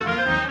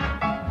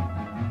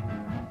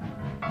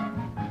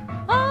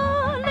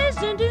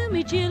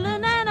me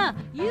chillin' and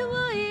you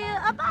will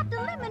hear about the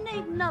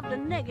eliminating of the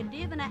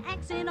negative and an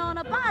accent on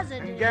a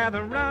positive.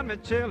 Gather round me,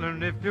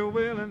 children, if you're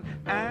willing,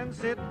 and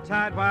sit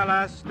tight while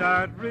I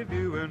start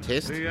reviewing.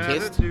 Test.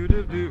 Is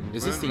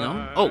Is this thing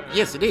on? Oh,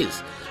 yes, it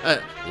is.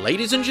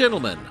 Ladies and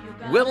gentlemen,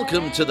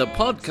 welcome to the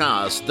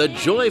podcast, The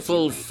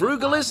Joyful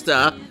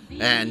Frugalista.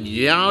 And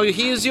now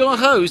here's your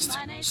host,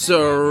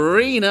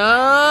 Serena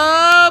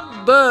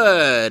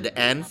Bird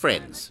and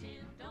friends.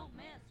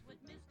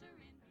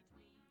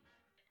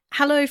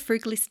 Hello,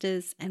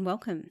 Frugalistas, and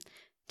welcome.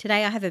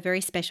 Today I have a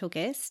very special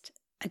guest,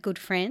 a good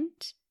friend.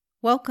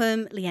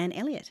 Welcome, Leanne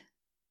Elliott.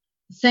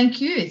 Thank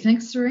you.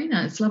 Thanks,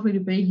 Serena. It's lovely to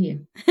be here.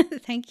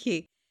 Thank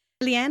you.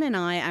 Leanne and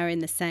I are in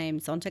the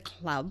same Zonta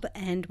club,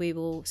 and we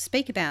will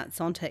speak about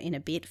Zonta in a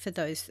bit for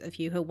those of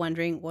you who are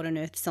wondering what on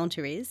earth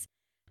Zonta is.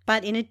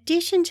 But in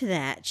addition to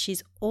that,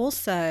 she's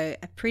also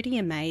a pretty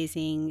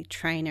amazing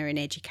trainer and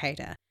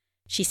educator.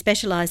 She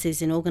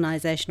specialises in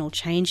organisational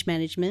change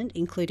management,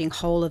 including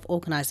whole of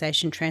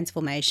organisation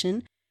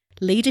transformation,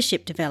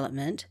 leadership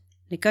development,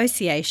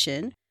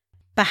 negotiation,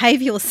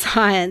 behavioural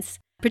science,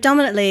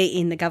 predominantly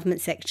in the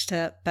government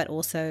sector, but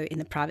also in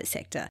the private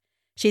sector.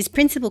 She's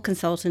principal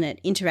consultant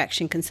at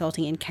Interaction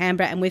Consulting in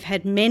Canberra, and we've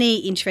had many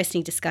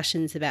interesting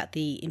discussions about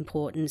the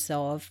importance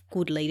of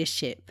good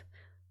leadership.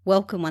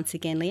 Welcome once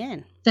again,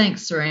 Leanne.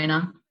 Thanks,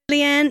 Serena.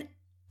 Leanne,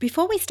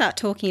 before we start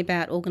talking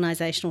about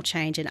organisational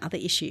change and other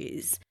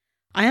issues,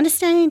 I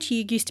understand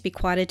you used to be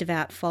quite a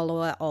devout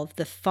follower of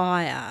the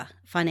F.I.R.E,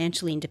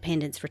 Financial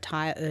Independence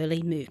Retire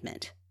Early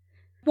movement.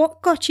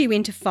 What got you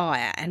into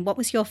F.I.R.E and what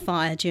was your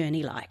F.I.R.E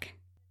journey like?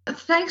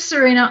 Thanks,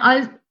 Serena.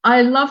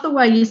 I love the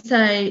way you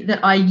say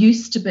that I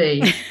used to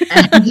be.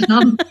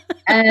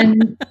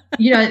 And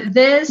you know,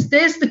 there's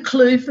the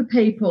clue for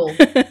people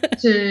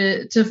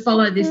to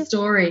follow this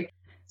story.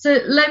 So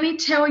let me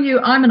tell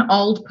you, I'm an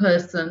old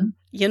person.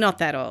 You're not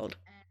that old.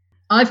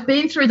 I've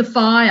been through the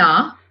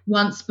fire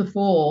once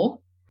before,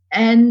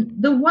 and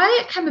the way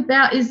it came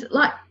about is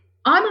like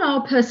I'm an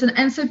old person,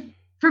 and so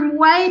from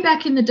way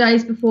back in the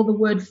days before the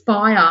word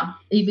fire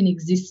even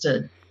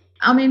existed.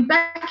 I mean,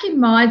 back in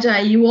my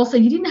day, you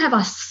didn't have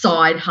a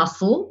side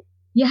hustle.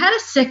 You had a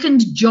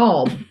second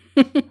job.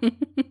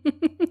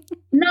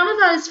 None of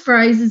those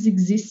phrases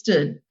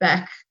existed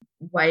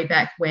way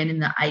back when in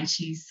the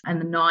 80s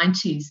and the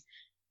 90s.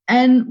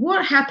 And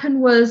what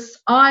happened was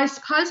I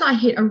suppose I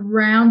hit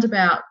around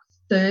about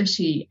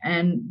 30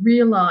 and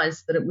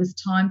realised that it was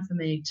time for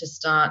me to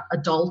start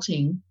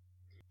adulting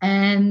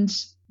and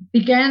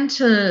began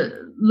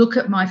to look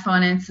at my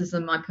finances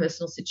and my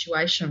personal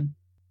situation.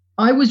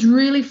 I was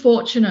really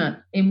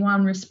fortunate in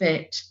one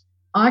respect.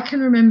 I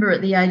can remember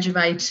at the age of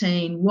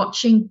 18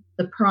 watching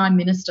the Prime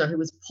Minister, who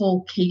was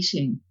Paul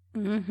Keating,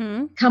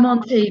 come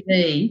on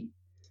TV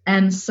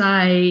and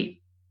say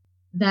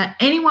that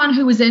anyone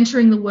who was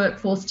entering the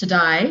workforce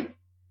today,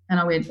 and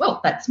I went, well,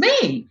 that's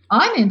me.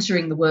 I'm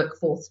entering the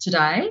workforce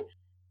today,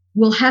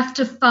 will have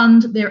to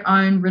fund their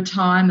own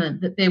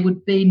retirement, that there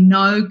would be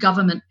no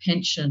government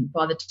pension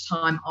by the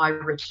time I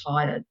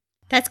retired.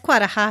 That's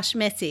quite a harsh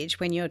message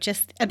when you're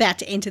just about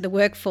to enter the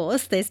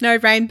workforce. There's no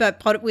rainbow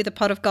pot with a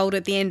pot of gold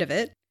at the end of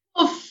it.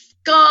 Oh,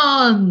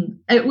 gone.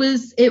 It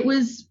was,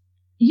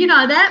 you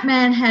know, that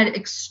man had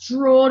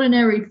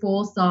extraordinary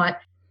foresight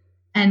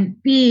and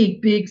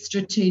big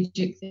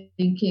strategic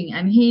thinking,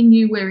 and he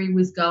knew where he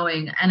was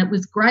going. And it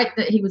was great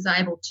that he was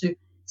able to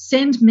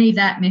send me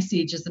that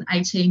message as an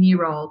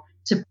 18-year-old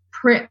to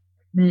prep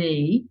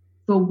me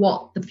for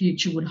what the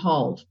future would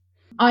hold.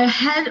 I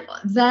had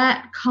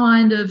that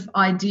kind of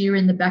idea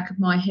in the back of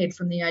my head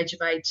from the age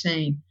of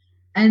 18.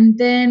 And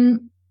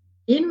then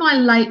in my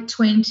late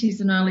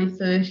 20s and early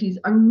 30s,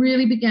 I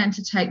really began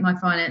to take my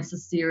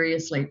finances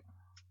seriously.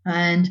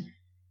 And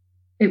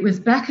it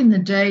was back in the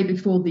day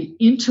before the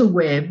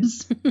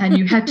interwebs, and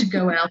you had to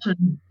go out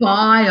and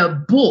buy a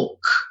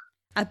book.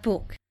 A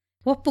book?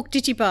 What book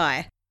did you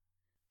buy?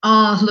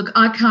 Oh, look,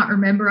 I can't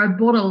remember. I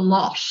bought a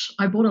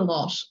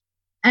lot.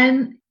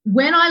 And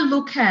when I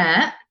look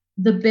at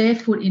the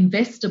Barefoot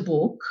Investor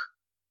book,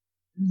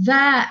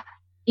 that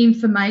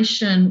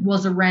information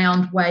was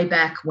around way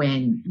back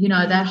when. You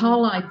know, that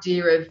whole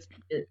idea of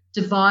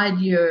divide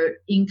your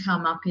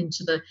income up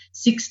into the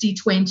 60,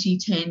 20,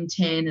 10,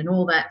 10 and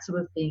all that sort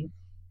of thing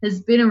has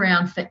been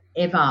around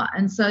forever.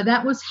 And so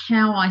that was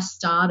how I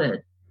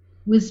started,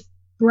 was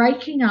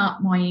breaking up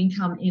my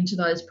income into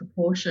those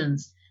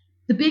proportions.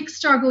 The big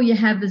struggle you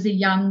have as a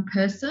young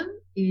person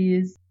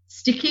is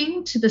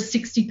sticking to the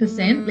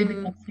 60%,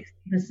 living on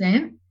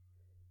 60%,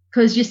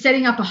 because you're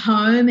setting up a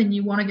home and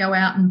you want to go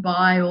out and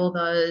buy all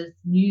those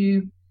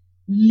new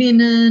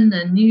linen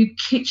and new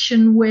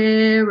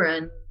kitchenware,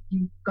 and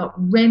you've got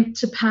rent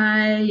to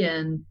pay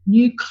and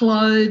new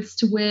clothes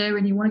to wear,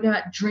 and you want to go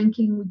out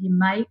drinking with your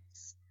mates.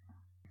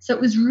 So it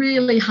was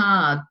really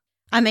hard.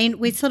 I mean,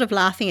 we're sort of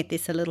laughing at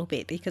this a little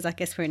bit because I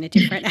guess we're in a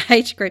different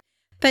age group.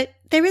 But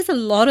there is a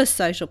lot of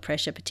social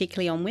pressure,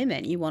 particularly on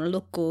women. You want to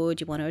look good,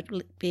 you want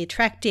to be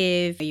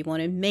attractive, you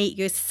want to meet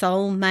your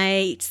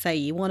soulmate, so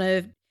you want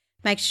to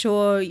make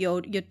sure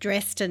you're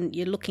dressed and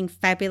you're looking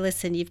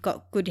fabulous and you've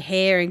got good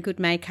hair and good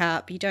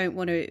makeup. You don't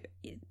want to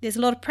 – there's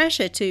a lot of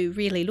pressure to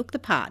really look the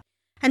part.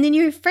 And then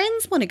your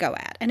friends want to go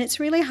out, and it's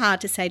really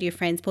hard to say to your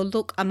friends, well,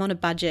 look, I'm on a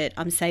budget,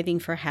 I'm saving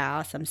for a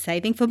house, I'm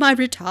saving for my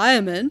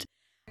retirement.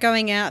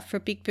 Going out for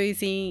a big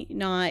boozy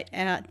night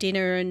out,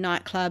 dinner and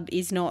nightclub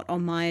is not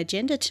on my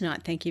agenda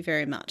tonight, thank you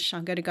very much.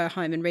 I'm going to go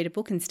home and read a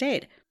book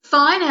instead.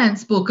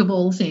 Finance book of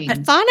all things.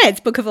 A finance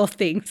book of all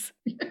things.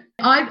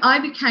 I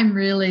became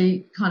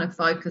really kind of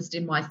focused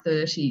in my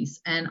 30s,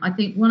 and I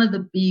think one of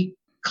the big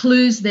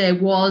clues there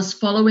was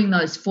following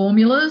those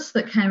formulas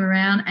that came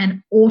around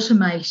and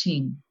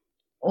automating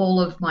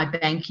all of my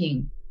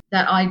banking.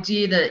 That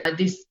idea that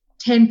this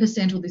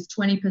 10% or this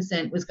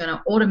 20% was going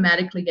to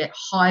automatically get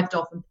hived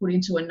off and put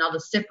into another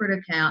separate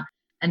account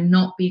and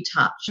not be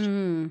touched.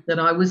 That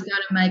I was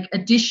going to make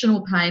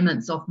additional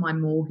payments off my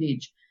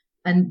mortgage,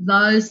 and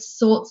those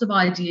sorts of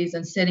ideas,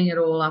 and setting it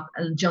all up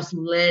and just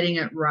letting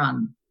it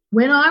run.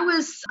 When I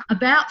was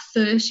about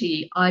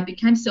 30, I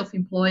became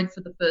self-employed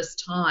for the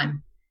first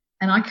time,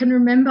 and I can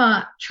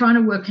remember trying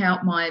to work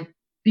out my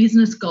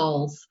business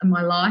goals and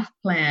my life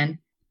plan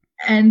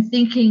and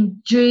thinking,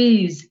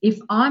 geez, if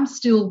I'm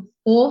still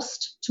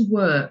forced to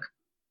work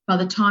by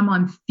the time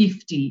I'm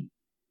 50,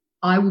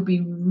 I will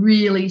be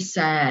really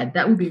sad.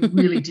 That would be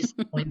really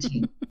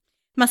disappointing.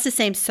 Must have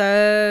seemed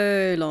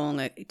so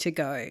long to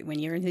go when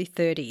you're in your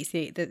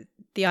 30s.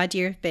 The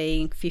idea of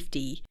being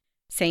 50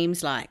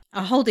 seems like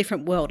a whole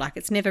different world, like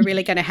it's never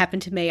really going to happen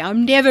to me.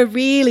 I'm never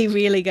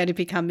really going to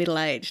become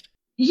middle-aged.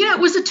 Yeah,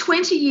 it was a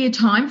 20-year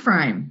time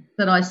frame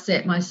that I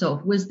set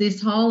myself, was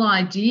this whole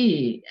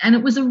idea. And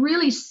it was a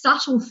really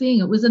subtle thing.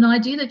 It was an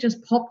idea that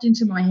just popped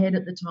into my head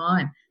at the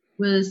time,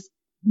 was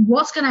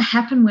what's going to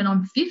happen when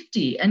I'm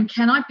 50? And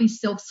can I be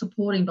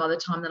self-supporting by the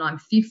time that I'm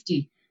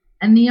 50?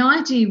 And the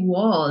idea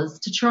was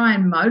to try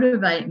and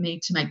motivate me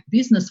to make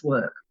business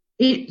work.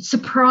 It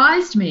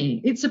surprised me.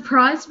 It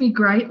surprised me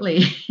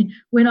greatly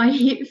when I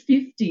hit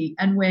 50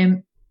 and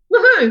went,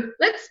 woohoo,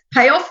 let's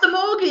pay off the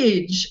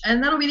mortgage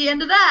and that'll be the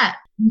end of that.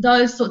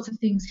 Those sorts of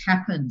things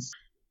happened.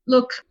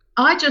 Look,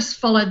 I just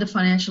followed the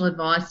financial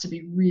advice, to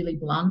be really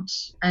blunt,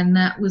 and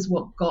that was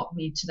what got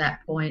me to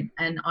that point.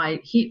 And I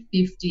hit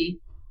 50,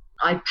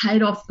 I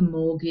paid off the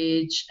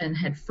mortgage and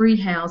had free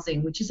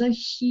housing, which is a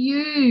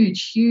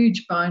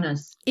huge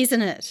bonus.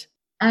 Isn't it?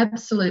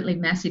 Absolutely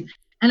massive.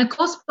 And of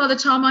course, by the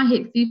time I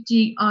hit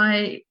 50,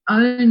 I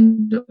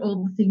owned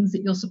all the things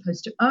that you're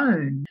supposed to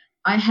own.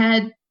 I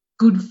had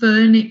good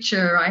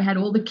furniture, I had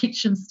all the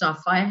kitchen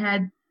stuff,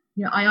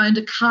 I owned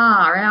a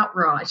car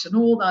outright and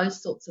all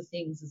those sorts of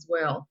things as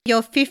well.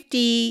 You're 50,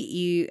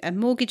 you are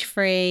mortgage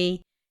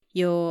free,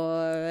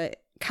 you're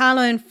car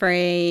loan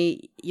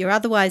free, you're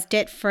otherwise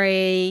debt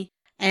free.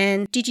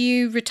 And did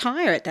you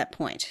retire at that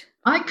point?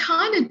 I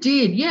kind of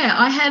did, yeah.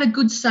 I had a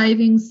good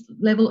savings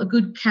level, a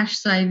good cash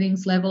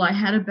savings level. I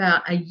had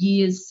about a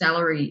year's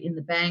salary in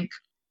the bank.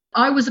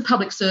 I was a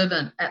public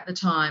servant at the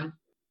time.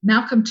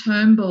 Malcolm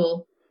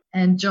Turnbull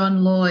and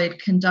John Lloyd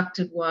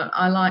conducted what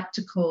I like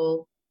to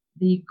call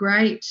the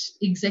great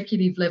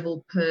executive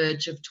level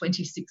purge of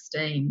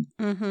 2016.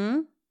 Mm-hmm.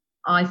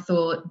 I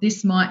thought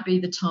this might be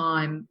the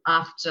time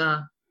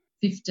after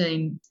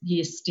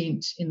 15-year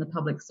stint in the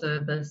public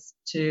service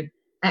to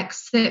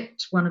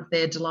accept one of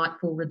their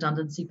delightful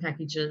redundancy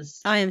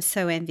packages. I am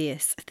so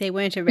envious. They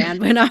weren't around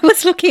when I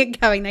was looking at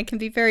going. They can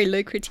be very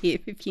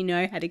lucrative if you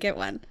know how to get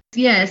one.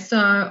 Yeah, so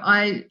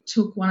I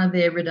took one of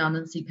their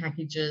redundancy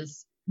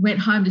packages, went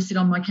home to sit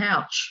on my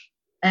couch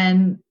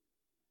and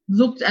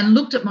looked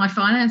at my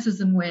finances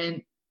and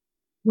went,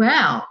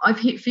 wow, I've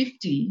hit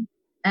 50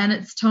 and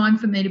it's time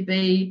for me to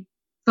be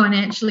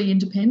financially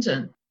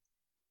independent.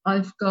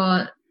 I've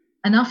got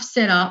enough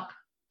set up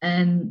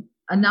and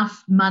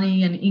enough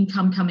money and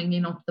income coming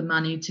in off the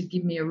money to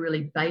give me a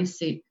really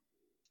basic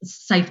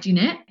safety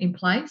net in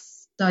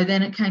place. So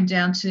then it came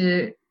down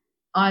to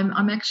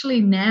I'm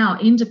actually now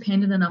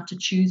independent enough to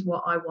choose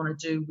what I want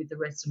to do with the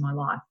rest of my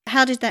life.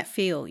 How did that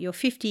feel? You're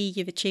 50,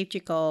 you've achieved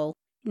your goal.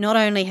 Not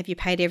only have you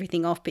paid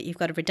everything off, but you've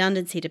got a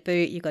redundancy to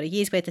boot, you've got a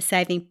year's worth of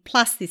saving,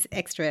 plus this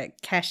extra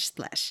cash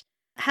splash.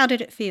 How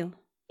did it feel?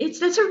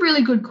 That's a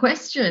really good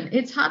question.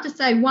 It's hard to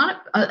say.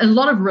 A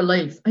lot of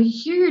relief, a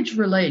huge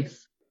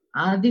relief.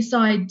 This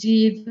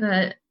idea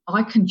that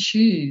I can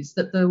choose,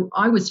 that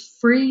I was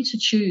free to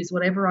choose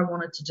whatever I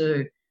wanted to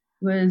do,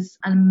 was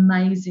an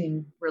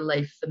amazing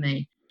relief for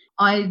me.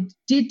 I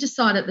did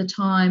decide at the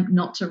time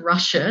not to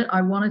rush it.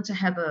 I wanted to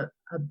have a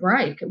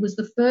break. It was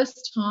the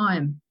first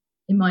time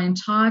in my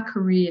entire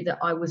career that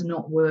I was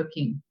not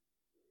working.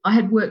 I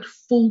had worked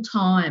full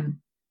time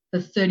for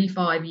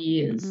 35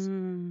 years.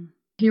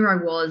 Here I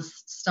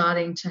was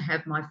starting to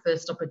have my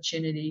first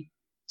opportunity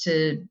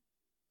to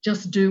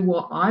just do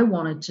what I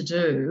wanted to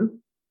do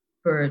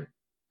for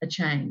a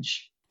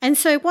change. And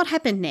so what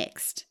happened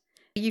next?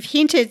 You've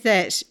hinted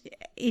that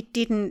it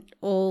didn't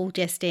all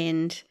just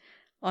end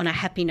on a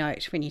happy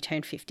note when you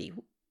turned 50.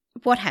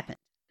 What happened?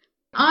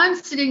 I'm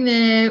sitting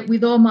there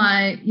with all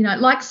my,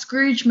 like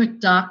Scrooge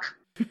McDuck,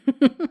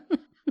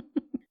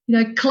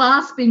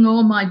 clasping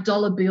all my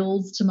dollar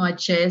bills to my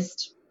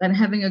chest and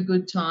having a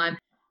good time.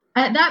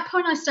 At that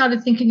point, I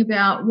started thinking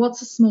about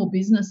what's a small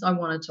business I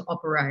wanted to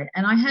operate.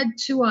 And I had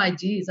two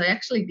ideas I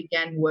actually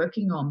began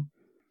working on.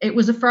 It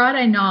was a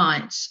Friday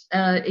night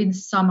in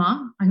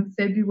summer, in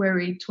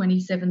February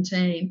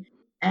 2017.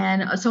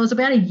 And so I was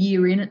about a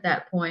year in at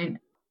that point.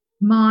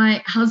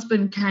 My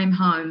husband came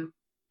home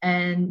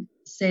and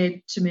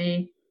said to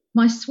me,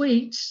 "My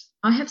sweet,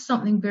 I have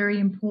something very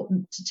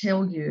important to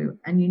tell you,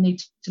 and you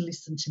need to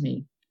listen to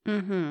me."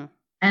 Mm-hmm.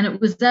 And it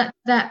was at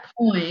that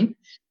point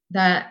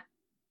that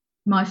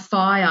my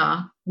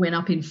fire went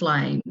up in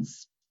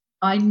flames.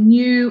 I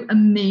knew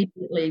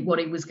immediately what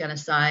he was going to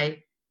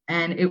say,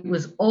 and it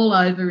was all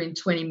over in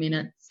 20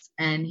 minutes,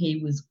 and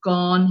he was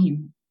gone. He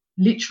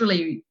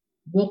literally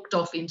walked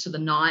off into the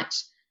night,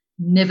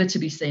 never to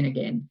be seen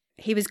again.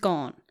 He was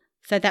gone.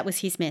 So that was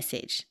his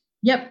message.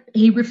 Yep.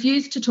 He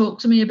refused to talk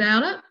to me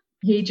about it.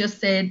 He just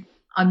said,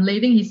 "I'm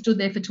leaving." He stood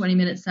there for 20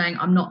 minutes saying,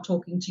 "I'm not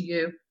talking to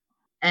you,"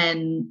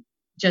 and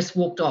just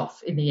walked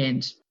off in the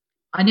end.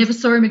 I never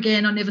saw him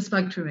again. I never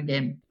spoke to him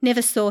again.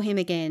 Never saw him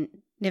again.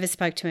 Never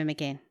spoke to him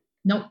again.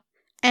 Nope.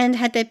 And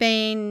had there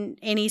been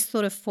any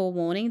sort of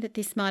forewarning that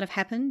this might have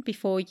happened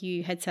before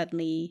you had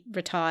suddenly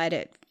retired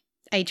at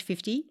age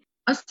 50?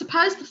 I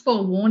suppose the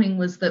forewarning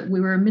was that we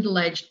were a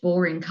middle-aged,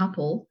 boring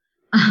couple.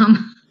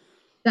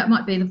 That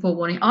might be the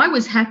forewarning. I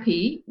was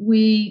happy.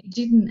 We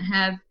didn't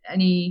have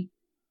any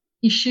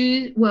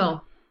issues.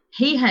 Well,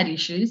 he had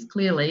issues,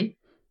 clearly,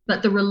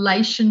 but the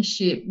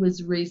relationship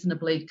was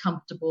reasonably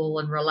comfortable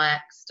and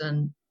relaxed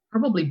and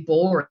probably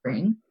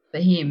boring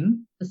for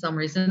him for some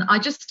reason. I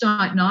just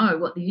don't know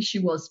what the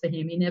issue was for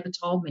him. He never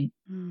told me.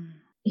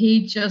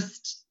 He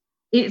just,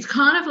 it's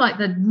kind of like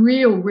the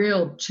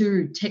real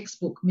true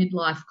textbook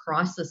midlife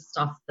crisis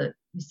stuff that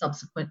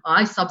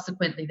I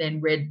subsequently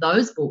then read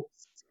those books.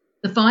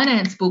 The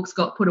finance books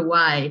got put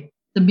away.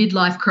 The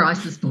midlife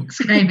crisis books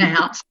came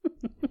out.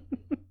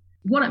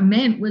 What it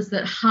meant was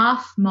that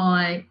half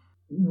my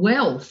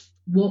wealth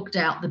walked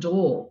out the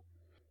door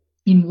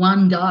in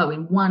one go,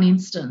 in one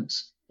instant.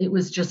 It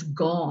was just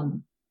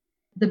gone.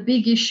 The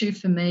big issue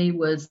for me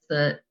was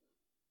that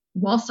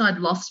whilst I'd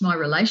lost my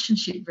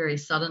relationship very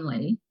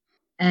suddenly,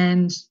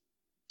 and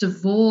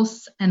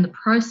divorce and the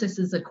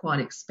processes are quite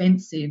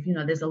expensive,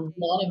 there's a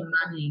lot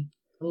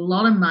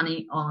of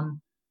money on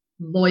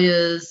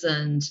lawyers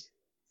and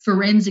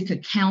forensic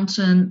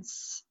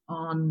accountants,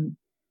 on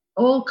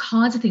all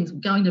kinds of things,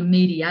 going to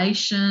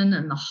mediation,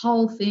 and the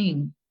whole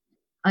thing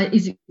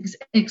is an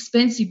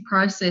expensive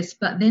process.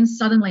 But then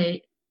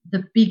suddenly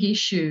the big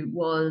issue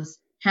was,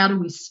 how do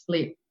we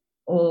split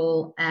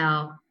all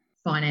our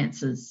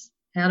finances?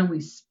 How do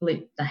we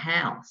split the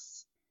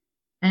house?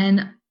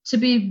 And to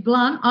be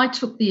blunt, I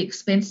took the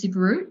expensive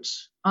route.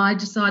 I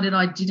decided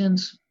I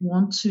didn't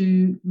want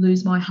to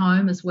lose my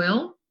home as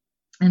well,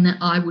 and that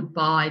I would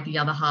buy the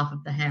other half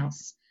of the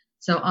house.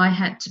 So I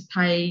had to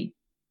pay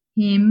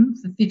him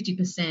for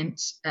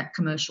 50% at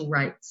commercial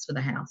rates for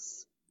the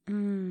house.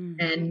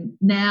 And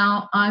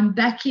now I'm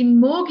back in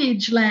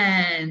mortgage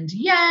land,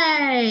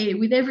 yay,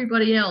 with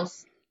everybody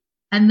else.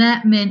 And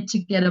that meant to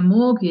get a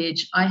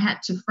mortgage, I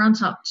had to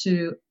front up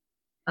to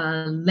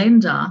a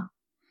lender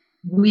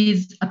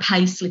with a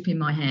pay slip in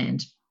my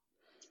hand.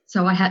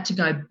 So I had to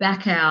go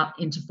back out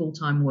into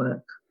full-time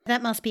work.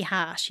 That must be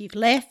harsh. You've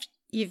left,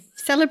 you've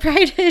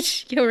celebrated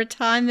your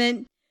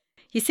retirement,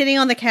 you're sitting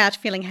on the couch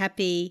feeling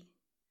happy,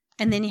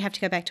 and then you have to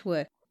go back to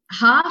work.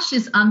 Harsh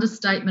is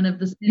understatement of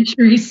the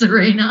century,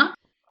 Serena.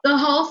 The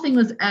whole thing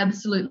was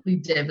absolutely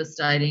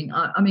devastating.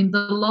 I mean, the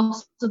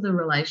loss of the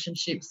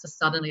relationships,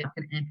 suddenly like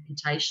an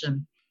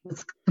amputation,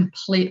 was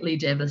completely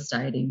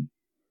devastating.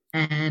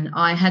 And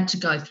I had to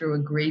go through a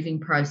grieving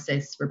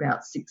process for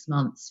about 6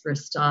 months for a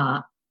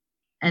start,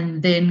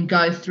 and then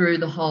go through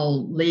the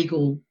whole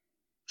legal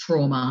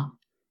trauma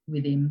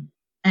with him.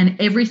 And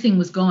everything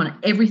was gone.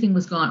 Everything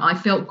was gone. I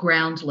felt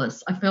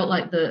groundless. I felt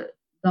like the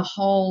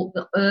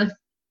earth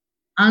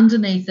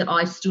underneath that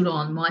I stood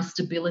on, my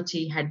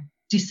stability had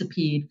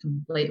disappeared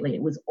completely.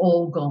 It was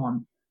all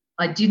gone.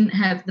 I didn't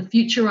have the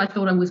future I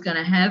thought I was going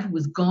to have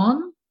was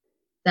gone.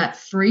 That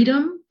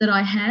freedom that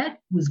I had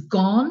was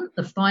gone.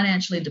 The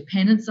financial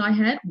independence I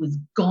had was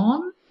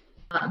gone.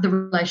 The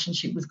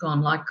relationship was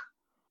gone. Like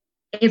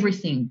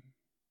everything,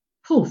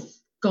 poof,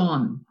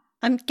 gone.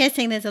 I'm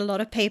guessing there's a lot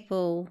of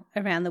people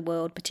around the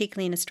world,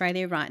 particularly in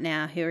Australia right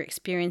now, who are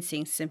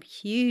experiencing some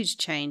huge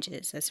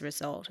changes as a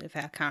result of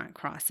our current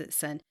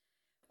crisis. And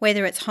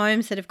whether it's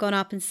homes that have gone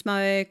up in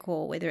smoke,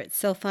 or whether it's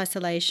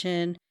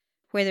self-isolation,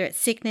 whether it's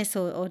sickness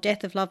or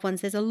death of loved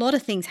ones, there's a lot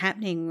of things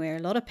happening where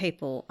a lot of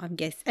people, I'm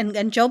guessing,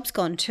 and jobs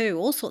gone too,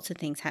 all sorts of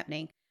things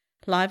happening,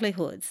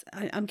 livelihoods.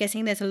 I'm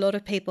guessing there's a lot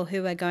of people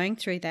who are going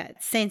through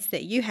that sense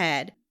that you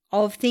had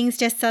of things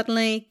just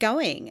suddenly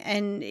going,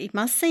 and it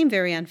must seem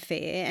very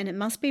unfair, and it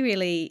must be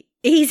really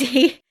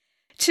easy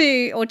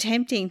or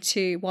tempting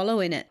to wallow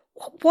in it.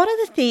 What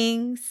are the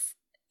things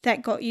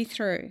that got you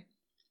through?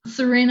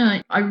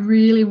 Serena, I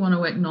really want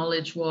to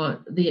acknowledge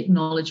the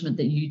acknowledgement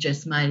that you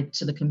just made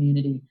to the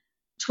community.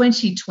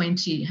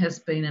 2020 has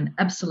been an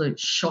absolute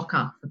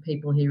shocker for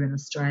people here in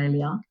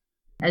Australia.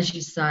 As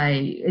you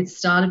say, it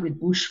started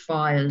with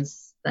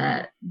bushfires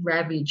that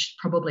ravaged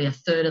probably a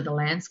third of the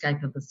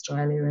landscape of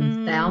Australia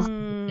and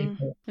thousands of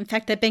people. In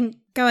fact, they've been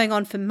going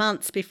on for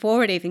months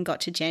before it even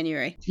got to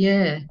January.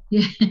 Yeah.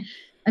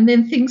 And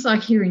then things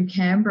like here in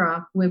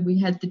Canberra, where we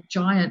had the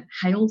giant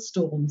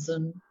hailstorms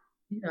and,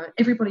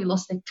 everybody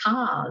lost their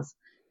cars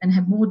and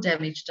had more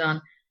damage done.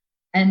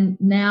 And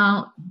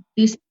now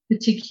this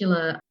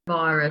particular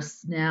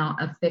virus now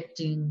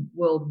affecting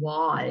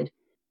worldwide,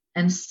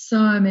 and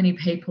so many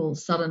people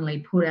suddenly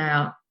put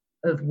out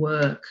of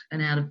work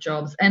and out of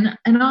jobs. And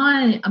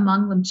I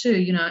among them too,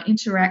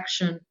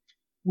 interaction,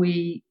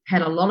 we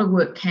had a lot of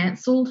work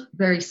cancelled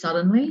very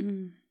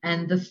suddenly,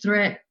 and the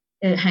threat,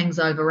 it hangs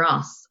over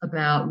us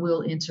about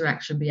will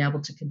interaction be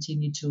able to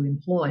continue to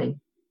employ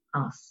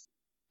us.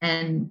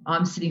 And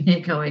I'm sitting there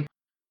going,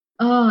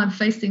 I'm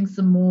facing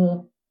some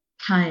more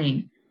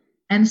pain.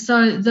 And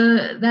so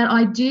that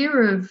idea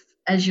of,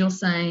 as you're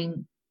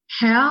saying,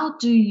 how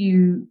do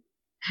you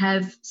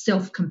have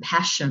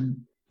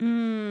self-compassion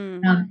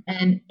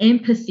and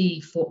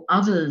empathy for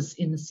others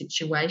in the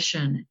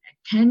situation?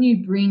 Can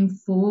you bring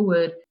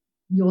forward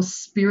your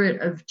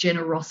spirit of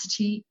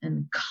generosity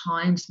and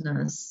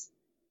kindness?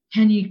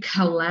 Can you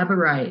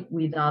collaborate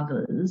with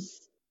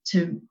others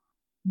to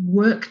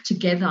work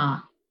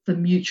together for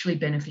mutually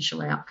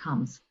beneficial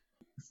outcomes?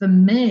 For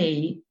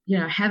me,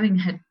 having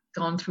had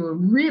gone through a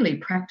really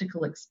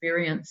practical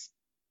experience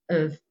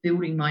of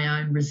building my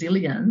own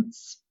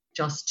resilience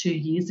just 2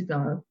 years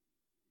ago,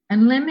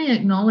 and let me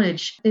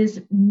acknowledge there's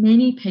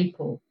many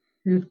people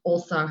who've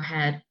also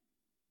had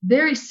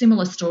very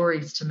similar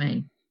stories to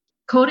me.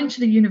 According to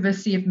the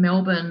University of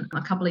Melbourne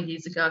a couple of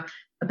years ago,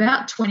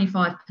 about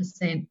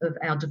 25% of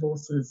our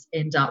divorces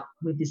end up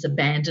with this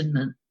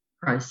abandonment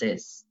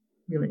process,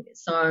 really.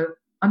 So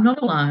I'm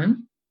not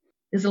alone.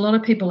 There's a lot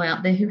of people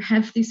out there who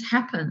have this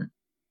happen.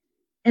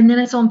 And then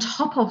it's on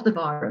top of the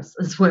virus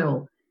as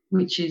well,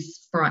 which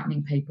is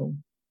frightening people.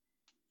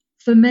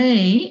 For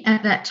me,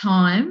 at that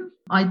time,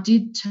 I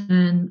did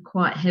turn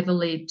quite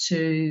heavily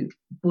to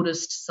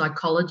Buddhist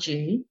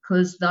psychology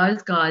because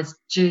those guys,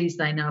 geez,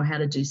 they know how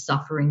to do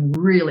suffering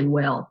really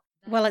well.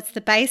 Well, it's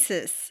the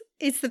basis.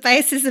 It's the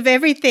basis of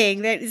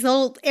everything.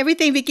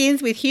 Everything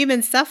begins with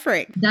human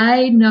suffering.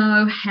 They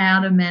know how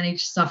to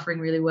manage suffering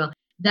really well.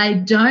 They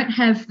don't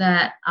have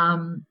that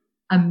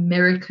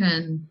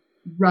American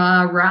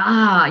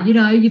rah,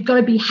 you've got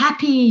to be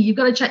happy, you've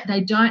got to check.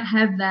 They don't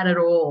have that at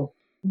all.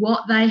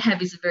 What they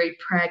have is a very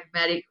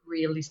pragmatic,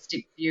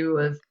 realistic view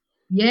of,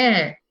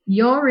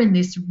 you're in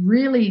this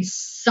really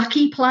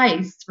sucky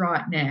place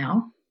right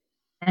now,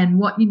 and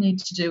what you need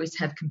to do is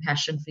have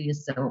compassion for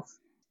yourself,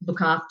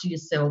 look after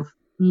yourself,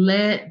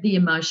 let the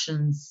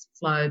emotions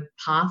flow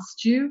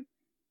past you,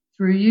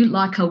 through you,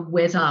 like a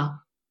weather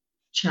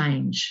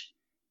change.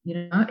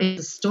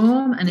 It's a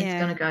storm and it's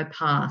going to go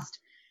past.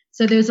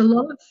 So there's a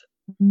lot of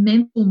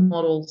mental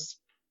models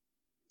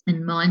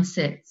and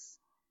mindsets.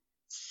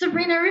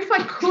 Serena, if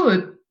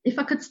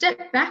I could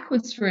step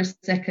backwards for a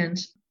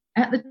second,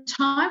 at the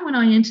time when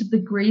I entered the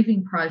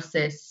grieving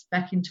process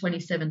back in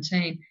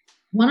 2017,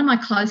 one of my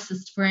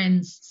closest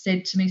friends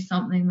said to me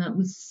something that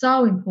was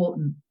so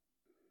important.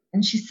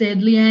 And she said,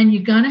 Leanne,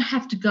 you're going to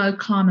have to go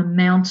climb a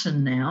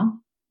mountain now.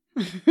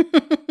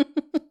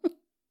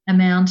 A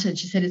mountain.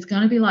 She said, it's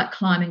going to be like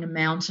climbing a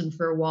mountain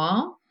for a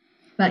while,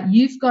 but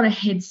you've got a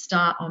head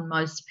start on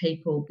most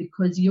people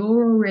because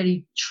you're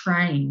already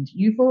trained.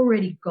 You've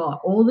already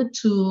got all the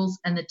tools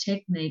and the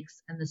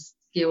techniques and the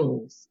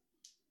skills.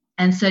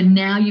 And so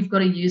now you've got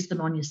to use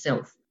them on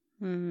yourself.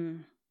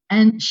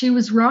 And she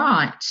was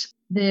right.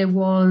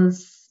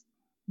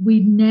 We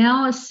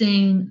now are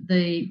seeing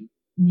the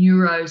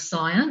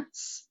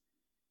neuroscience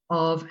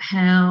of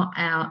how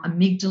our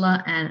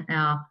amygdala and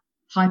our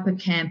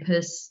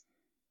hippocampus,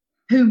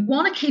 who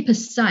want to keep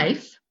us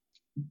safe,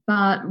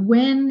 but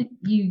when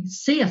you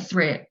see a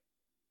threat,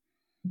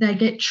 they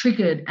get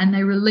triggered and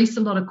they release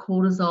a lot of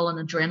cortisol and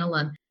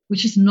adrenaline,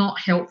 which is not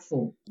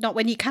helpful. Not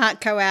when you can't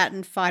go out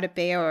and fight a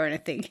bear or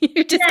anything.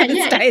 You just got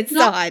to stay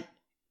inside.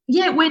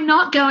 We're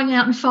not going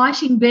out and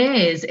fighting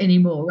bears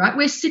anymore, right?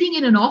 We're sitting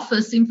in an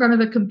office in front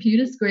of a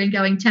computer screen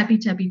going tappy,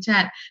 tappy,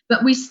 tap,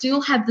 but we still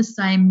have the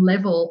same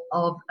level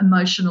of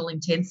emotional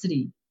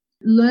intensity.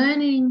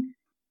 Learning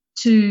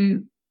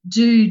to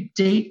do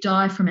deep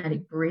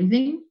diaphragmatic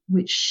breathing,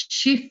 which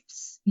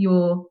shifts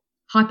your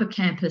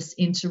hippocampus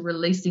into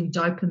releasing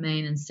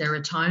dopamine and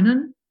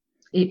serotonin.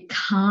 It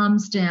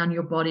calms down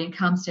your body and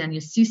calms down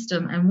your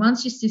system. And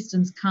once your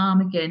system's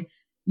calm again,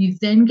 you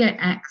then get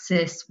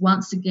access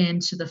once again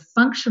to the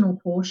functional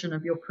portion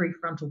of your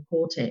prefrontal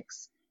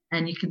cortex,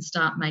 and you can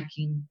start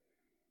making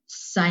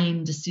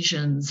sane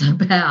decisions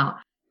about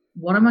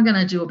what am I going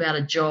to do about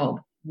a job?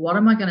 What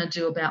am I going to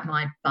do about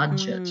my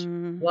budget?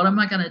 What am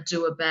I going to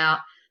do about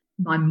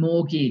my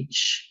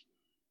mortgage?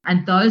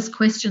 And those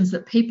questions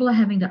that people are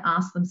having to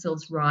ask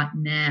themselves right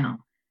now.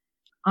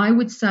 I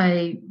would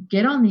say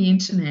get on the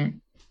internet,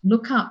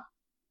 look up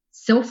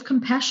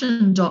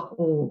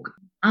selfcompassion.org.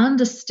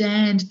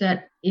 understand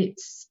that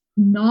it's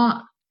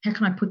not, how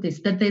can I put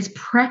this, that there's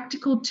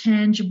practical,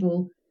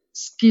 tangible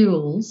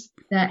skills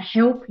that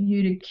help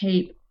you to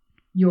keep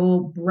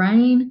your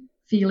brain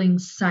feeling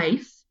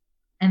safe,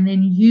 and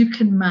then you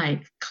can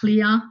make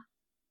clear,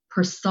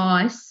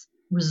 precise,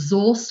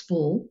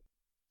 resourceful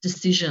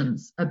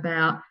decisions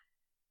about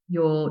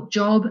your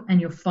job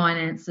and your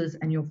finances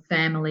and your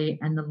family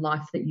and the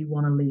life that you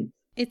want to live.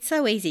 It's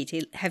so easy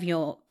to have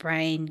your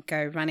brain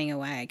go running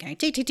away, going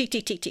tick, tick, tick,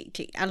 tick, tick, tick,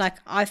 tick.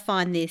 I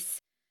find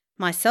this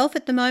myself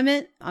at the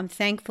moment. I'm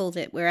thankful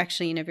that we're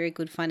actually in a very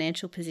good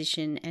financial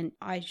position and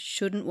I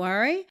shouldn't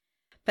worry.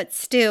 But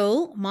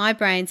still, my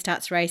brain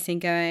starts racing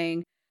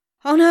going,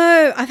 oh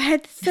no, I've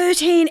had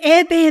 13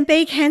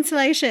 Airbnb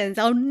cancellations.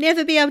 I'll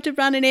never be able to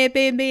run an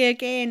Airbnb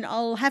again.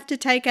 I'll have to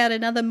take out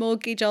another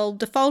mortgage. I'll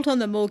default on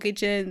the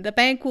mortgage and the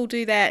bank will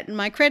do that. And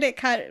my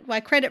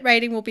credit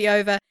rating will be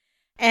over.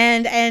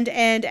 And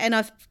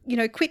I've,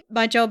 quit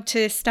my job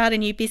to start a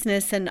new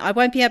business and I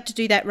won't be able to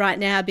do that right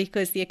now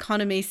because the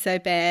economy's so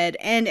bad.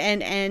 And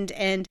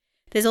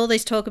there's all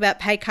this talk about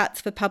pay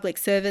cuts for public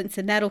servants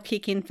and that'll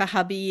kick in for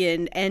hubby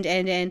and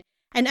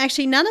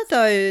actually none of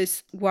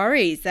those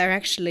worries are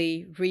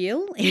actually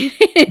real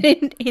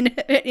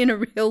in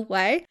a real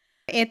way.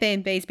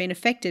 Airbnb's been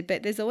affected,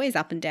 but there's always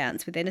up and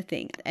downs with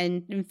anything.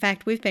 And in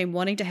fact, we've been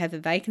wanting to have a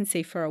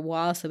vacancy for a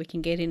while so we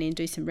can get in and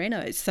do some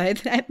renos. So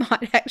that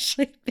might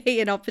actually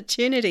be an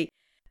opportunity.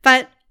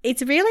 But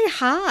it's really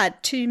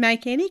hard to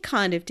make any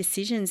kind of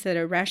decisions that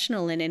are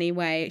rational in any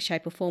way,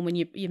 shape or form when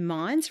your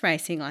mind's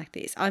racing like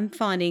this. I'm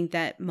finding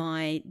that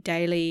my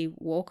daily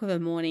walk of a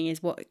morning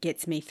is what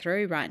gets me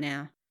through right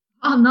now.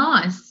 Oh,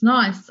 nice.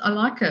 I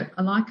like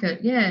it.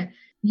 Yeah.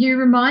 You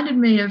reminded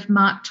me of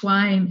Mark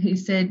Twain, who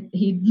said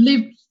he'd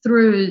lived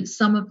through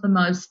some of the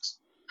most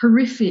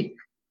horrific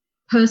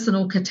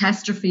personal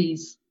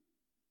catastrophes,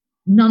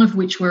 none of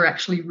which were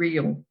actually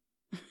real.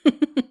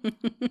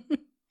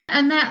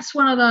 And that's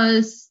one of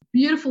those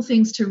beautiful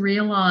things to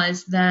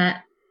realise,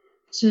 that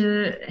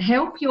to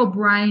help your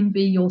brain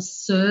be your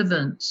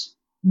servant,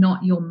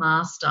 not your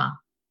master,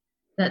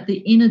 that the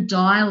inner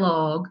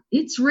dialogue,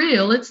 it's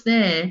real, it's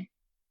there,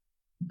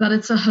 but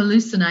it's a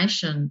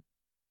hallucination.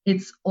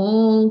 It's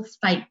all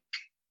fake.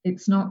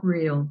 It's not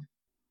real.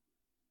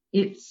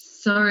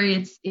 It's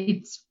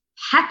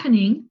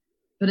happening,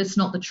 but it's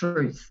not the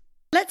truth.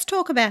 Let's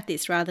talk about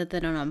this rather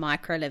than on a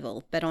micro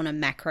level, but on a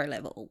macro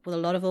level. With a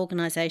lot of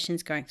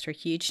organisations going through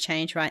huge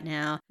change right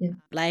now,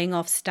 laying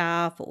off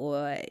staff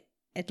or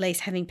at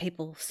least having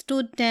people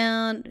stood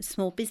down,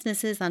 small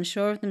businesses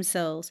unsure of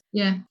themselves.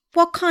 Yeah.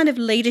 What kind of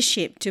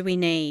leadership do we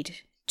need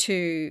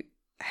to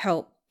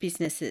help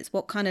businesses?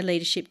 What kind of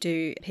leadership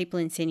do people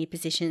in senior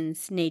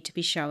positions need to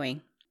be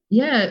showing?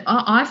 Yeah,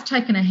 I've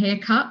taken a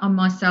haircut on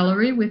my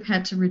salary. We've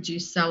had to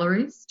reduce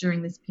salaries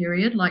during this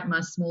period, like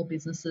most small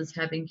businesses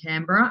have in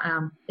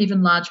Canberra,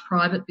 even large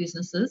private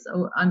businesses.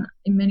 And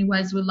in many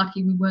ways, we're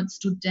lucky we weren't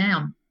stood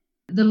down.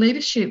 The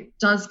leadership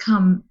does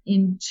come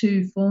in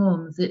two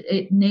forms.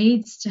 It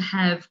needs to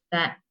have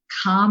that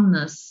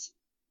calmness,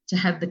 to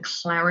have the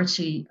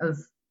clarity of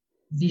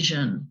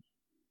vision,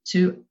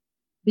 to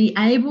be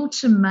able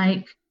to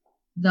make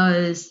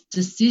those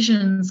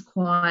decisions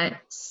quite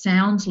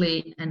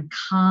soundly and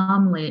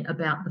calmly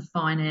about the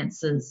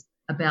finances,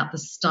 about the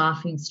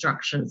staffing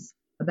structures,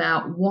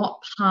 about what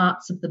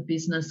parts of the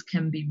business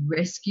can be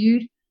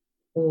rescued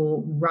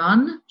or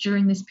run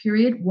during this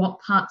period, what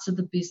parts of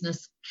the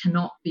business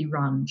cannot be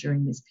run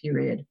during this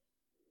period.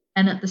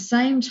 And at the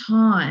same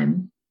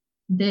time,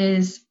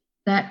 there's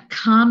that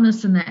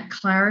calmness and that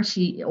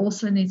clarity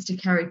also needs to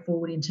carry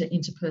forward into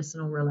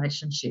interpersonal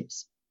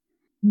relationships.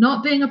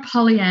 Not being a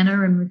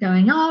Pollyanna and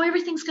going, oh,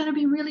 everything's going to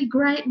be really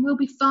great and we'll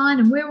be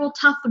fine and we're all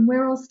tough and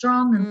we're all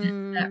strong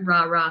and that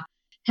rah-rah.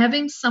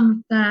 Having some of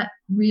that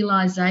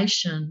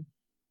realisation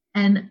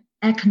and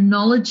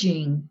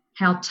acknowledging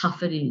how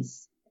tough it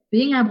is.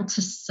 Being able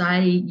to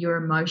say your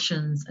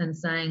emotions and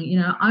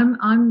saying,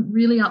 I'm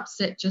really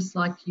upset just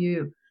like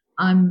you.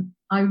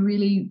 I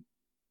really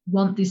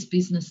want this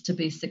business to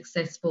be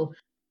successful.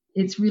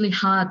 It's really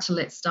hard to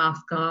let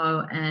staff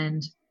go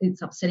and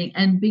it's upsetting.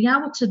 And being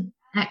able to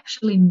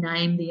actually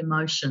name the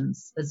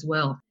emotions as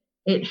well.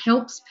 It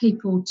helps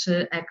people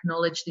to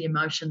acknowledge the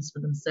emotions for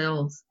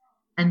themselves,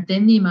 and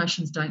then the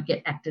emotions don't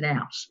get acted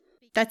out.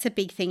 That's a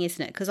big thing,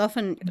 isn't it? Because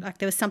often,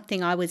 there was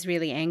something I was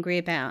really angry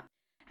about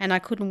and I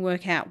couldn't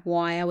work out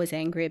why I was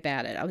angry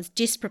about it. I was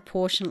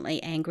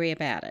disproportionately angry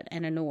about it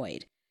and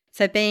annoyed.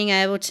 So being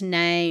able to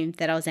name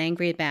that I was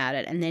angry about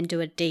it and then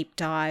do a deep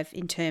dive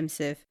in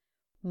terms of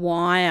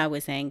why I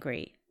was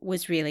angry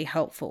was really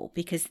helpful,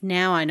 because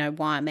now I know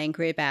why I'm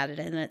angry about it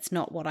and it's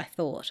not what I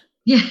thought.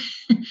 Yeah,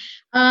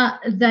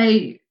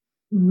 they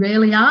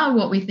rarely are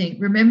what we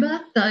think. Remember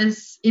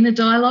those inner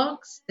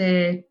dialogues?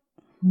 They're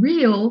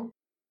real,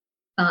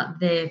 but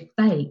they're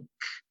fake.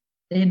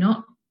 They're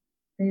not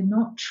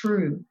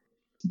true,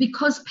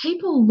 because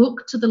people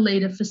look to the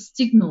leader for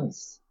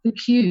signals, for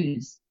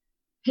cues.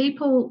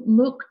 People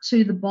look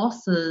to the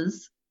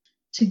bosses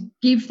to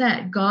give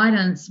that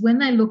guidance. When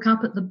they look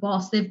up at the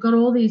boss, they've got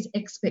all these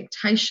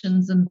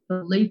expectations and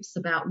beliefs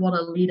about what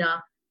a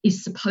leader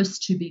is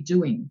supposed to be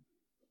doing.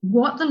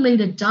 What the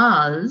leader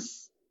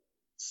does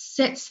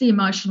sets the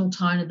emotional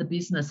tone of the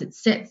business. It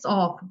sets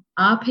off,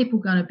 are people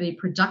going to be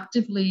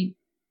productively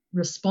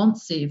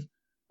responsive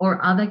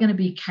or are they going to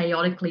be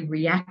chaotically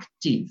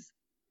reactive?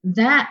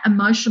 That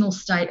emotional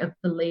state of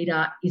the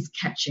leader is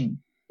catching.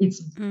 It's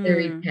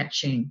very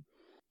catching.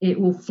 It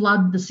will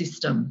flood the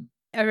system.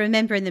 I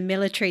remember in the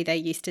military they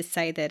used to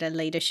say that a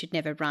leader should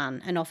never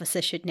run, an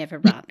officer should never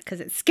run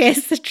because it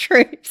scares the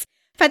troops.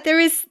 But there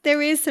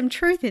is some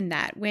truth in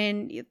that.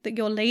 When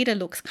your leader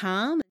looks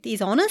calm,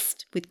 is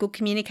honest with good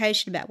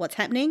communication about what's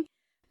happening,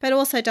 but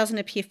also doesn't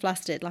appear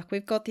flustered, like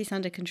we've got this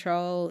under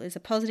control, is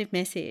a positive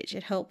message.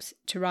 It helps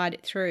to ride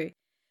it through.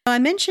 I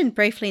mentioned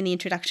briefly in the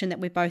introduction that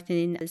we're both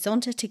in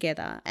Zonta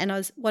together, and I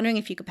was wondering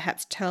if you could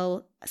perhaps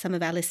tell some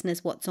of our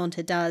listeners what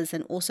Zonta does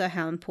and also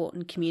how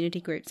important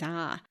community groups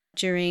are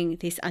during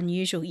this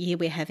unusual year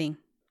we're having.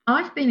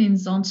 I've been in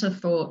Zonta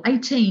for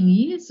 18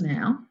 years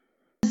now.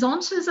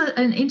 Zonta is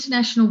an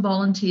international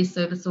volunteer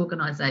service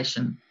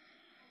organisation.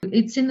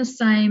 It's in the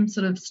same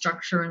sort of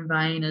structure and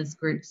vein as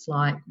groups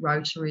like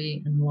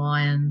Rotary and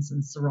Lions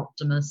and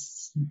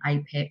Seroptimus and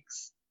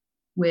Apex,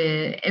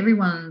 where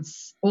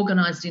everyone's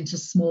organised into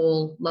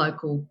small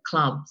local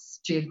clubs,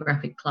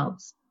 geographic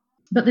clubs.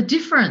 But the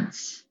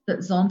difference that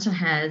Zonta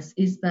has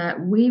is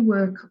that we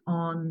work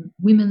on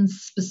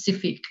women's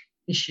specific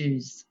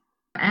issues.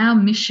 Our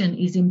mission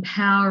is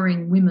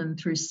empowering women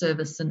through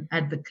service and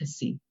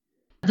advocacy.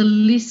 The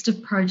list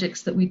of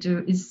projects that we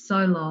do is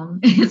so long.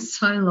 It's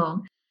so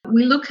long.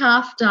 We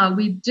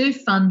do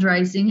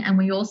fundraising, and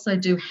we also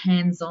do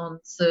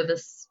hands-on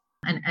service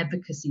and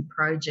advocacy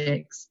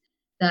projects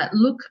that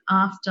look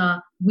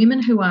after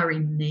women who are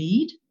in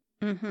need,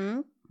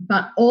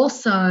 but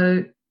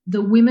also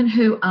the women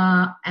who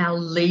are our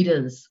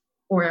leaders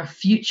or our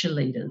future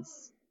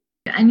leaders.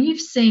 And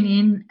you've seen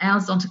in our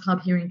Zonta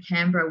Club here in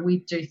Canberra, we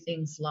do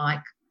things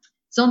like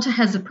Zonta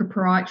has a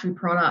proprietary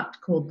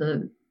product called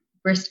the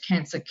breast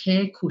cancer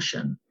care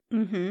cushion for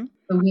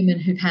women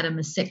who've had a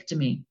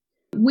mastectomy.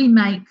 We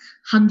make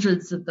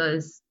hundreds of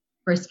those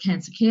breast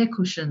cancer care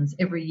cushions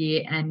every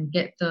year and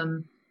get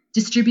them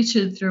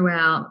distributed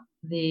throughout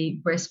the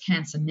breast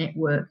cancer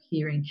network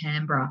here in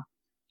Canberra.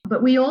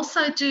 But we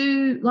also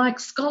do like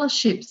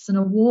scholarships and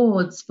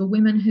awards for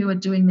women who are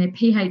doing their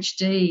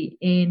PhD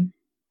in,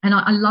 and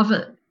I love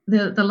it,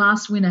 the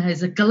last winner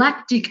is a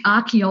galactic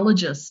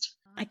archaeologist.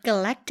 A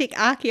galactic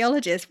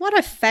archaeologist. What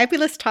a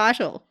fabulous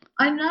title.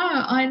 I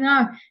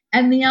know.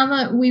 And the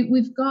other,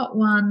 we've got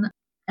one,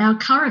 our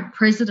current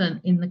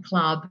president in the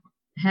club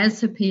has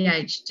her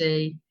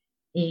PhD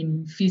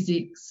in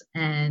physics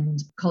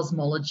and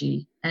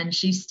cosmology, and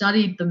she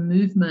studied the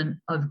movement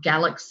of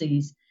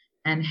galaxies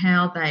and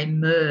how they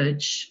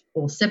merge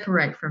or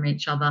separate from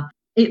each other.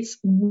 It's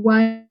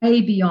way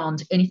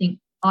beyond anything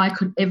I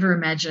could ever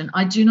imagine.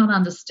 I do not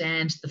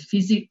understand the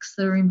physics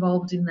that are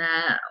involved in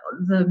that,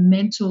 the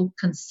mental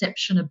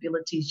conception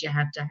abilities you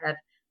have to have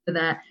for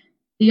that.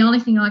 The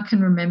only thing I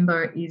can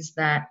remember is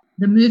that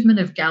the movement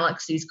of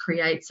galaxies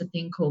creates a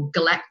thing called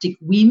galactic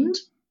wind,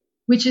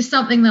 which is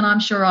something that I'm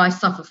sure I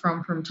suffer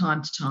from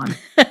time to time.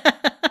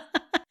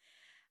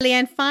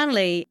 Leanne,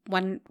 finally,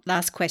 one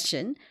last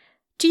question.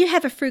 Do you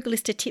have a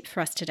Frugalista tip for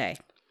us today?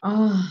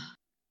 Oh,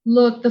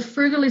 look, the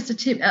Frugalista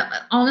tip,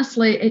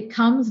 honestly, it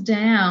comes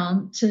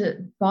down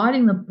to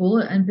biting the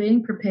bullet and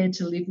being prepared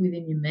to live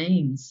within your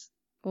means.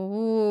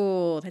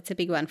 Oh, that's a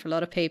big one for a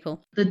lot of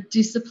people. The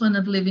discipline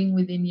of living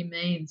within your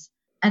means.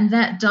 And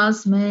that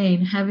does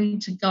mean having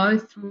to go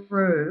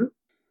through.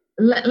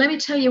 Let me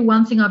tell you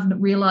one thing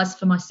I've realised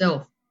for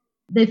myself.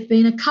 There have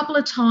been a couple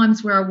of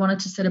times where I wanted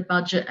to set a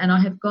budget and I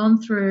have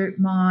gone through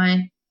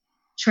my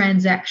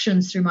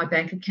transactions through my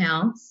bank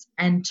accounts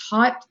and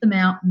typed them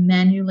out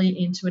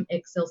manually into an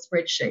Excel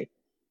spreadsheet.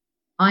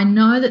 I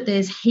know that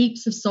there's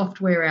heaps of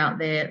software out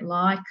there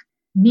like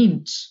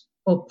Mint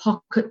or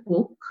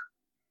Pocketbook,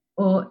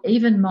 or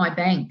even my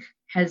bank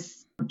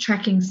has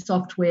tracking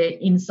software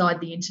inside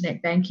the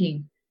internet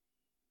banking.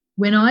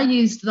 When I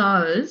used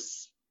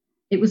those,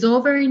 it was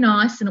all very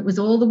nice and it was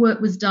all the work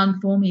was done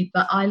for me,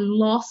 but I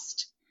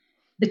lost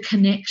the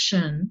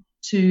connection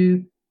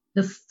to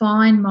the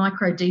fine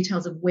micro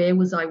details of where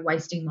was I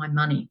wasting my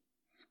money.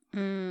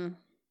 And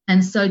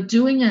so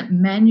doing it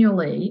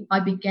manually,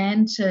 I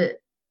began to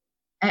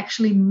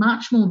actually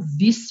much more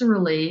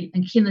viscerally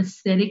and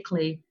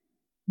kinesthetically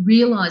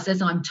realize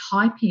as I'm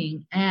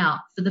typing out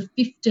for the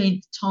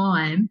 15th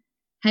time,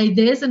 hey,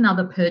 there's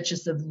another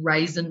purchase of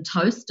raisin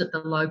toast at the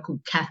local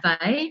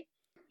cafe.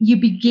 You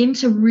begin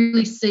to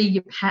really see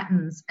your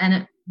patterns and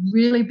it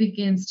really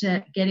begins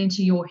to get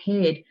into your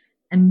head.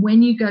 And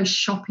when you go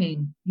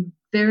shopping, you're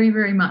very,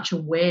 very much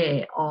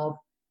aware of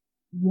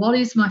what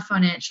is my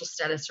financial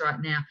status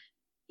right now?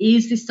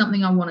 Is this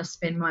something I want to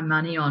spend my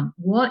money on?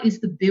 What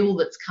is the bill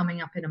that's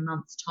coming up in a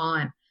month's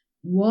time?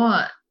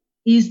 What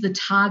is the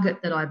target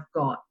that I've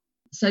got?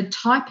 So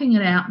typing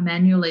it out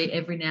manually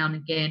every now and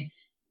again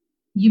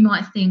you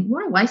might think,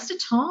 what a waste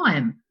of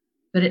time.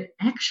 But it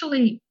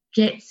actually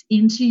gets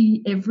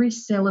into every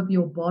cell of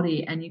your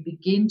body, and you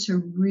begin to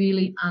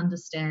really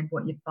understand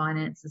what your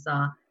finances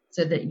are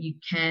so that you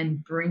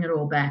can bring it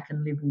all back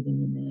and live within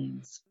your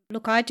means.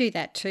 Look, I do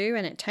that too,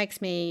 and it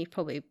takes me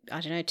probably,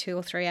 2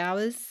 or 3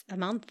 hours a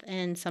month,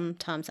 and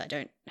sometimes I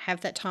don't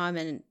have that time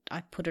and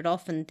I put it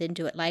off and then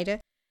do it later.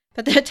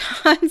 But the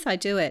times I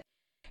do it,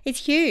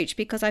 it's huge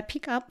because I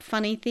pick up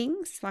funny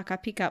things. Like I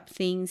pick up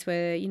things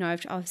where,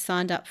 I've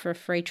signed up for a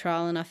free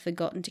trial and I've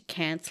forgotten to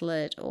cancel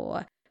it,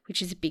 or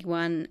which is a big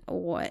one,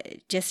 or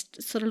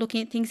just sort of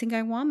looking at things and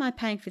going, why am I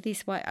paying for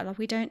this? Why,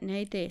 we don't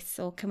need this,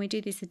 or can we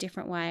do this a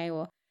different way?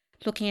 Or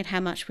looking at how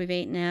much we've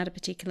eaten out a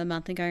particular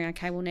month and going,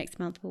 okay, well, next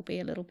month will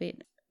be a little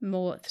bit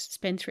more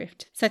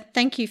spendthrift. So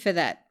thank you for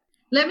that.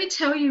 Let me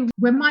tell you,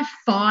 when my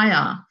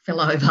F.I.R.E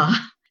fell over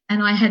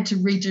and I had to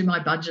redo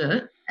my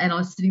budget and I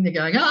was sitting there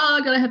going,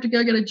 I'm going to have to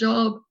go get a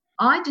job,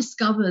 I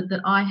discovered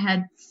that I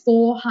had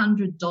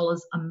 $400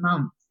 a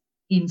month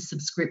in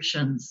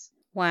subscriptions.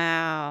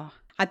 Wow.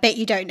 I bet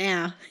you don't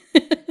now.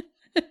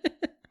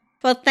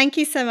 Well, thank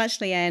you so much,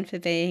 Leanne, for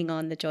being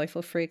on the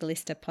Joyful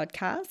Frugalista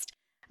podcast.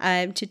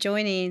 To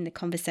join in the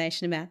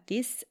conversation about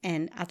this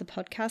and other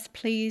podcasts,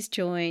 please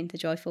join the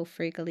Joyful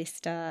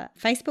Frugalista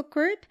Facebook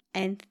group.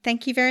 And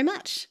thank you very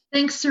much.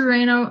 Thanks,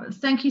 Serena.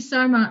 Thank you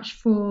so much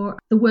for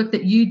the work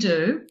that you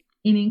do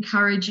in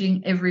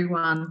encouraging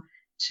everyone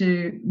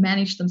to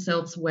manage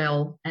themselves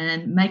well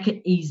and make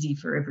it easy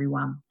for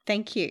everyone.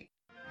 Thank you.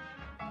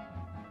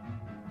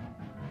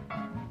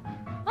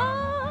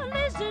 Oh,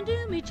 listen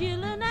to me,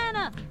 chillin',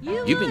 Anna.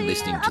 You've been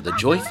listening to the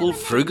Joyful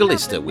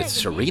Frugalista with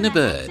Serena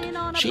Bird.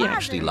 She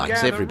actually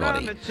likes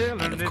everybody.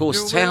 And of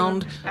course,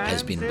 sound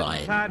has been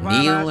by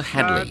Neil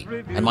Hadley.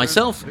 And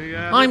myself,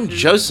 I'm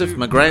Joseph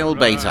McGrail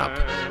Bateup.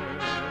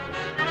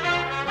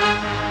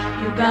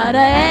 You gotta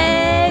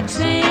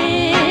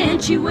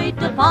accentuate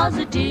the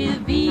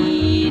positive,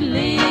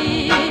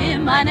 eliminate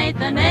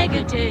the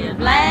negative,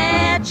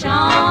 latch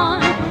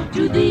on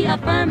to the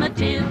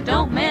affirmative,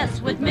 don't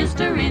mess with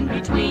Mr. In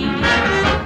Between.